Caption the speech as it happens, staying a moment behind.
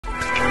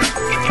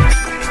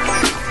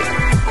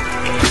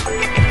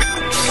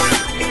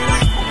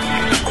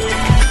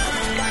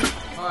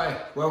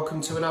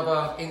welcome to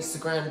another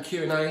Instagram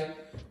Q&A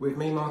with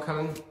me, Mark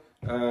Allen.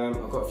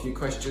 I've got a few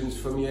questions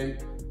from you.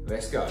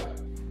 Let's go.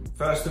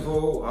 First of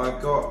all,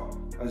 I've got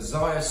a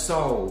Zaya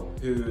Soul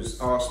who's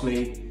asked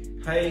me,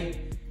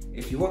 hey,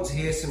 if you want to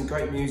hear some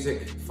great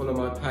music, follow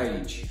my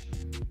page.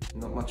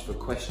 Not much of a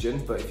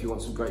question, but if you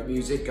want some great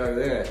music, go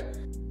there.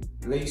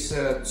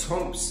 Lisa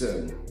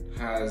Thompson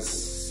has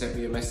sent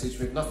me a message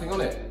with nothing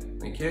on it.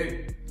 Thank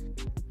you.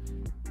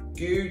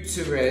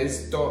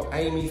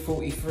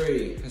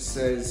 Guterres.amy43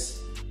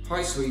 says,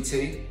 hi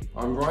sweetie,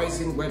 I'm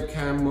rising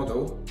webcam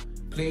model.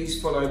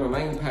 Please follow my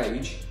main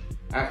page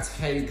at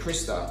Hey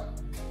Krista.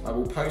 I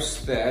will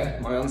post there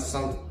my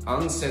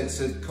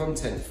uncensored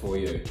content for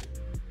you.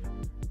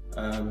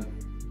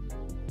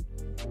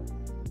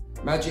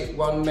 Magic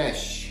One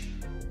Mesh,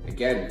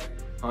 again,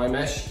 hi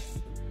Mesh.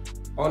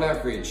 On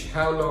average,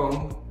 how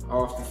long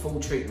after full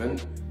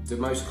treatment do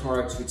most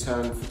clients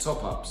return for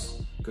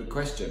top-ups? Good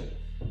question.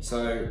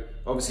 So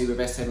obviously with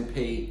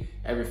SMP,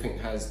 everything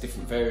has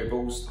different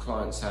variables.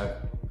 Clients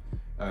have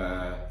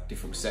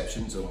different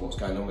perceptions on what's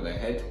going on with their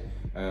head.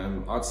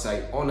 I'd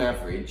say on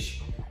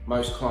average,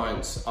 most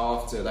clients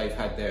after they've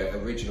had their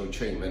original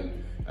treatment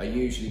are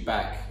usually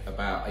back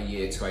about a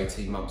year to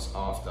 18 months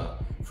after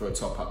for a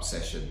top-up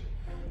session.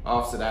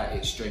 After that,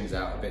 it strings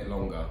out a bit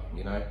longer,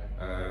 you know.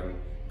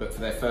 But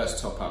for their first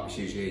top-up, it's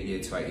usually a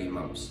year to 18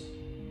 months.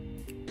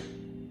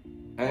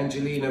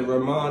 Angelina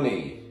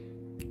Romani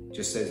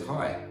just says,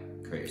 hi,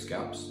 Creative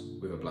Scalps,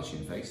 with a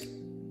blushing face.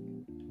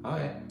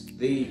 Hi.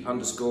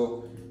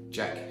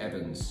 _Jack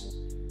Evans.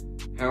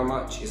 How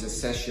much is a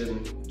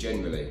session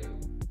generally?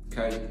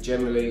 Okay,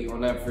 generally,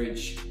 on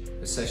average,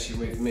 a session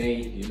with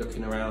me, you're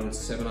looking around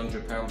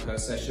 £700 per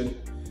session.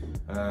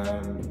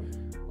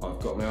 I've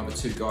got my other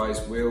two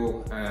guys,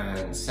 Will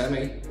and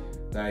Sammy.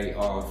 They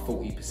are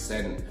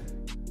 40%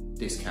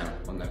 discount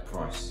on that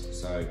price.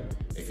 So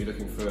if you're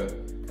looking for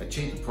a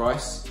cheaper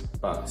price,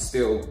 but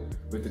still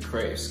with the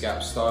Creative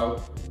Scalp style,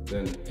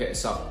 then hit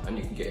us up and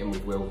you can get in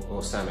with Will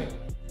or Sammy.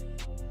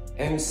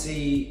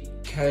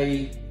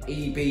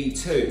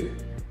 MCKEB2,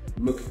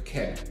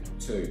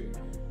 Mukkem2.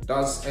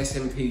 Does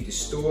SMP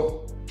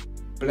distort,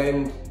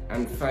 blend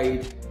and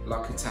fade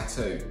like a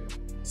tattoo?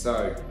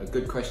 So a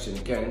good question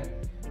again,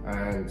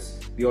 and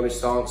the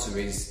honest answer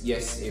is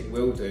yes, it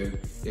will do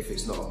if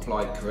it's not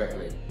applied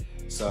correctly.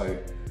 So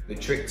the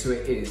trick to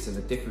it is, and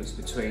the difference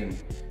between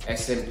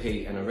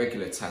SMP and a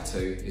regular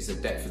tattoo is the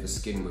depth of the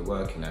skin we're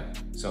working at.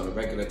 So on a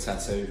regular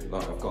tattoo,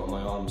 like I've got on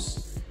my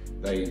arms,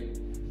 they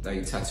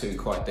tattoo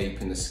quite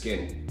deep in the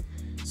skin.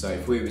 So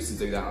if we were to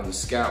do that on the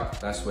scalp,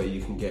 that's where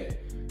you can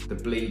get the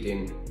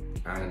bleeding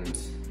and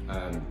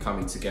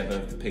coming together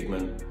of the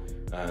pigment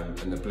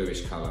and the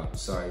bluish colour.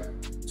 So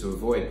to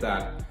avoid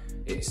that,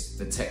 it's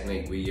the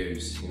technique we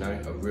use, you know,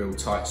 a real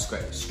tight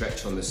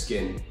stretch on the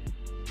skin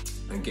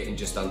and getting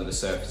just under the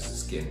surface of the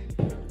skin.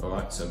 All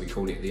right, so we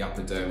call it the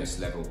epidermis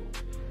level.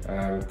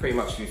 Pretty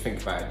much if you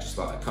think about it, just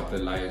like a couple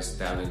of layers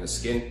down in the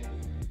skin,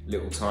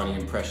 little tiny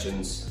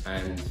impressions,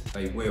 and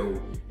they will,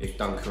 if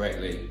done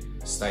correctly,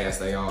 stay as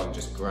they are and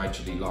just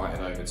gradually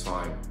lighten over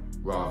time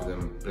rather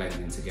than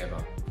blending together.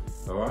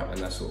 All right, and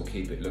that's what will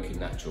keep it looking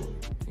natural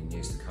in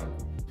years to come.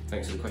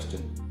 Thanks for the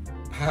question.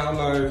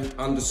 Paolo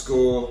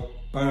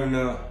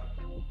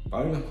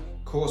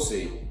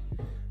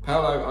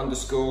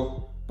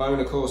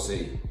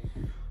Corsi,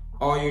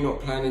 are you not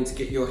planning to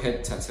get your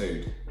head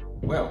tattooed?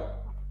 Well,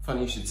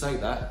 funny you should say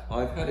that.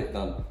 I've had it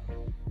done.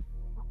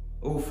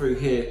 All through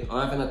here,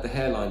 I haven't had the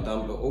hairline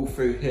done, but all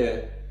through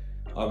here,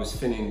 I was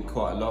thinning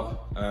quite a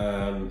lot.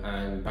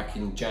 And back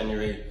in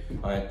January,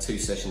 I had 2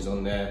 sessions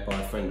on there by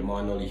a friend of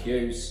mine, Ollie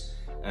Hughes.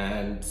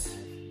 And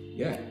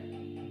yeah,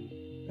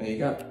 there you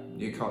go.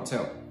 You can't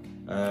tell.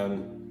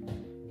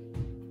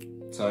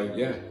 So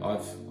yeah,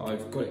 I've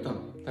got it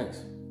done.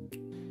 Thanks.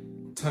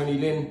 Tony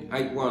Lynn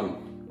 81.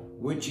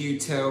 Would you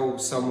tell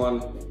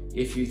someone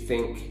if you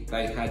think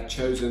they had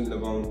chosen the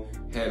wrong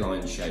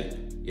hairline shape?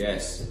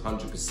 Yes,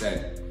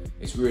 100%.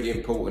 It's really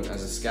important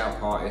as a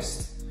scalp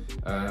artist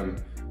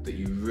that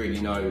you really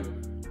know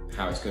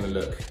how it's going to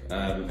look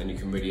and you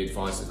can really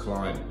advise the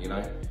client, you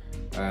know.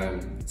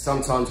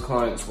 Sometimes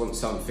clients want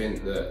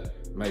something that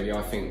maybe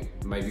I think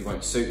maybe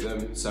won't suit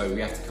them, so we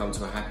have to come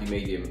to a happy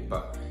medium.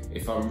 But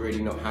if I'm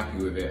really not happy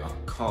with it, I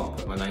can't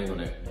put my name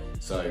on it.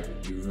 So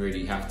you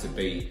really have to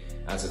be,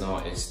 as an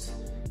artist,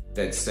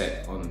 dead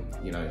set on,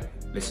 you know,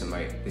 listen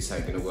mate, this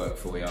ain't gonna work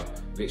for you,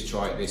 let's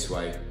try it this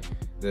way.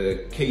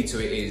 The key to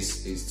it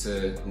is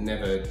to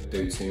never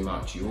do too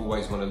much. You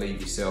always want to leave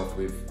yourself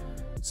with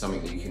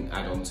something that you can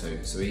add on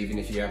to. So even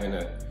if you're having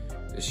a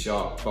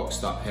sharp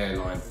boxed up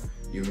hairline,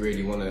 you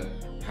really want to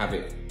have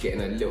it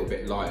getting a little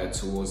bit lighter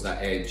towards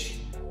that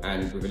edge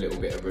and with a little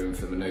bit of room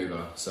for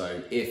manoeuvre.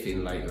 So if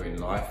later in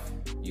life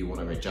you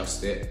want to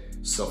adjust it,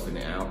 soften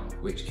it out,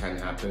 which can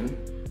happen,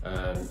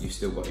 you've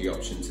still got the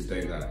option to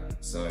do that.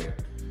 So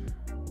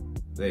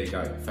there you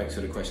go, thanks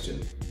for the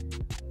question.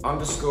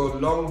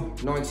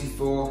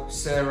 _long94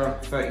 Sarah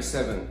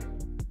 37.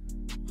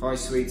 Hi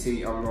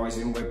sweetie, I'm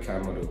rising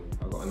webcam model.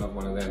 I've got another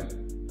one of them.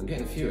 I'm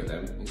getting a few of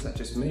them. Is that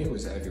just me or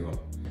is it everyone?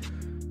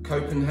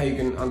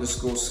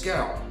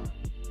 Copenhagen_Scalp.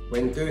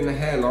 When doing the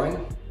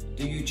hairline,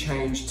 do you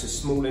change to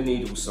smaller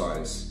needle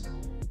size?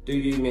 Do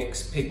you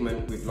mix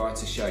pigment with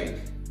lighter shade?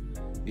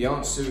 The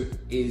answer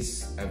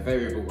is a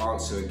variable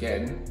answer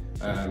again,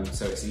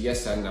 so it's a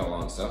yes and no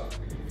answer.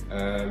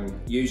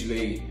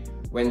 Usually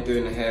when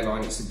doing a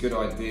hairline, it's a good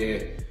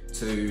idea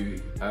to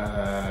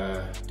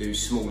do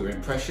smaller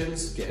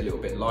impressions, get a little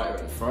bit lighter at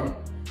the front,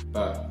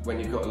 but when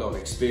you've got a lot of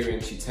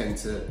experience, you tend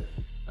to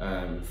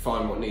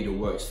find what needle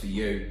works for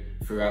you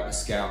throughout the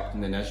scalp,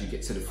 and then as you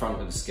get to the front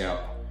of the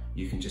scalp,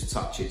 you can just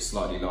touch it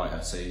slightly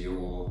lighter, so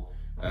your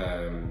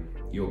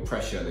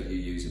pressure that you're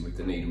using with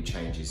the needle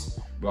changes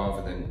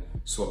rather than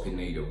swapping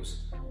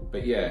needles.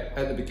 But yeah,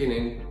 at the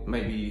beginning,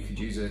 maybe you could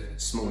use a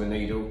smaller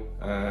needle.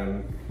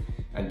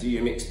 And do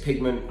you mix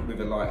pigment with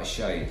a lighter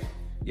shade?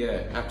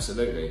 Yeah,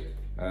 absolutely.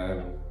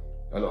 A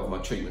lot of my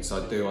treatments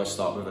I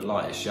start with a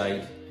lighter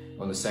shade,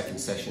 on the second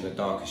session a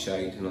darker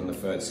shade, and on the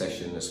third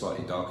session a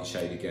slightly darker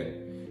shade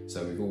again.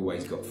 So we've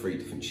always got 3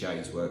 different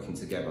shades working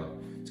together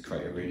to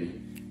create a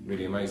really,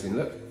 really amazing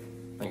look.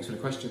 Thanks for the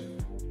question.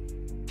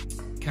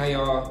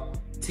 KRTSMP.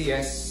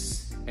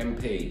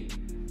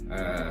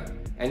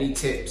 Any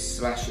tips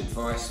 /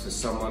 advice for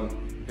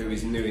someone who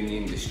is new in the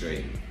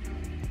industry?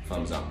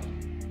 Thumbs up.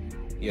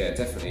 Yeah,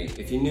 definitely.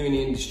 If you're new in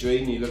the industry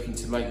and you're looking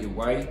to make your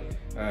way,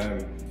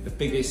 the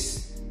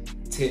biggest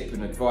tip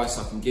and advice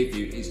I can give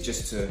you is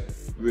just to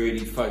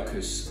really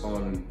focus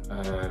on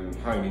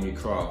honing your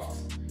craft.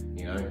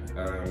 You know,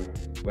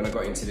 when I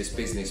got into this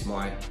business,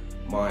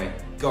 my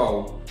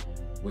goal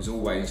was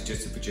always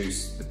just to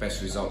produce the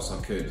best results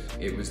I could.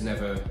 It was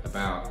never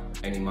about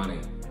any money,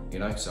 you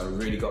know? So I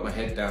really got my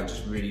head down,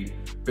 just really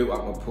built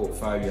up my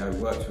portfolio,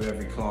 worked with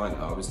every client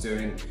I was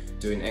doing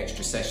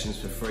extra sessions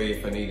for free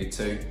if I needed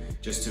to,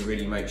 just to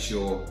really make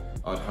sure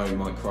I'd hone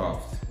my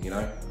craft, you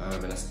know?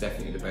 And that's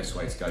definitely the best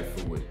way to go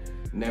forward.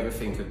 Never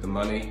think of the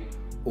money,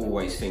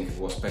 always think of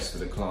what's best for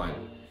the client.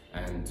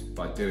 And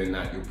by doing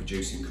that, you'll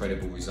produce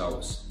incredible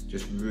results.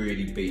 Just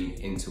really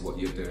be into what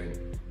you're doing,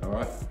 all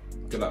right?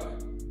 Good luck.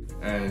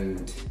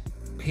 And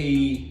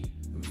P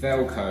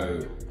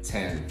Velco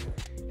 10.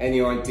 Any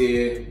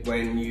idea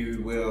when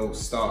you will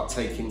start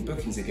taking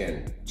bookings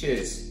again?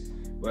 Cheers.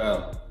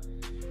 Well,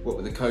 what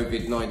with the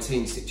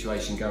COVID-19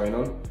 situation going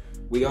on,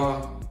 we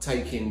are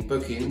taking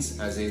bookings,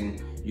 as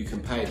in you can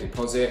pay a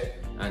deposit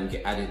and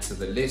get added to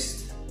the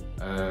list.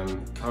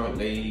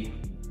 Currently,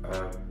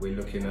 we're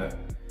looking at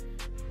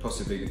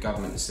possibly, the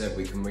government has said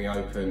we can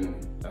reopen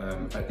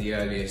at the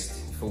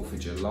earliest 4th of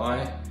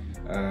July.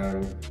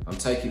 I'm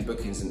taking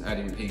bookings and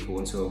adding people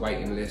onto a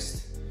waiting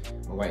list.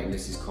 My waiting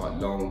list is quite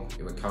long.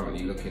 We're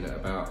currently looking at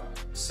about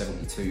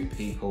 72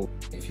 people.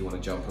 If you want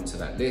to jump onto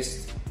that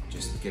list,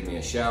 just give me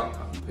a shout,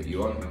 I can put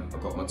you on.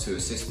 I've got my 2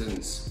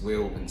 assistants,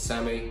 Will and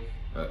Sammy.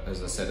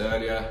 As I said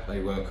earlier, they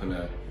work on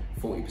a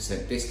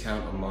 40%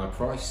 discount on my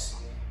price.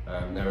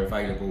 They're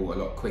available a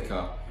lot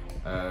quicker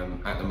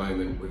at the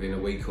moment, within a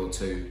week or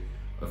 2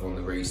 of on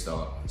the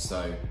restart.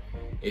 So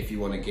if you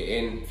want to get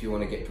in, if you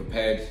want to get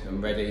prepared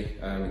and ready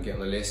and get on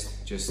the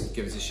list, just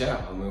give us a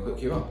shout and we'll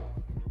hook you up.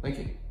 Thank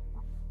you.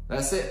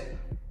 That's it.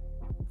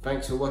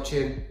 Thanks for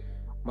watching.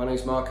 My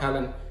name's Mark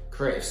Allen,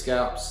 Creative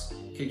Scalps.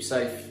 Keep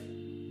safe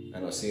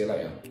and I'll see you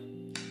later.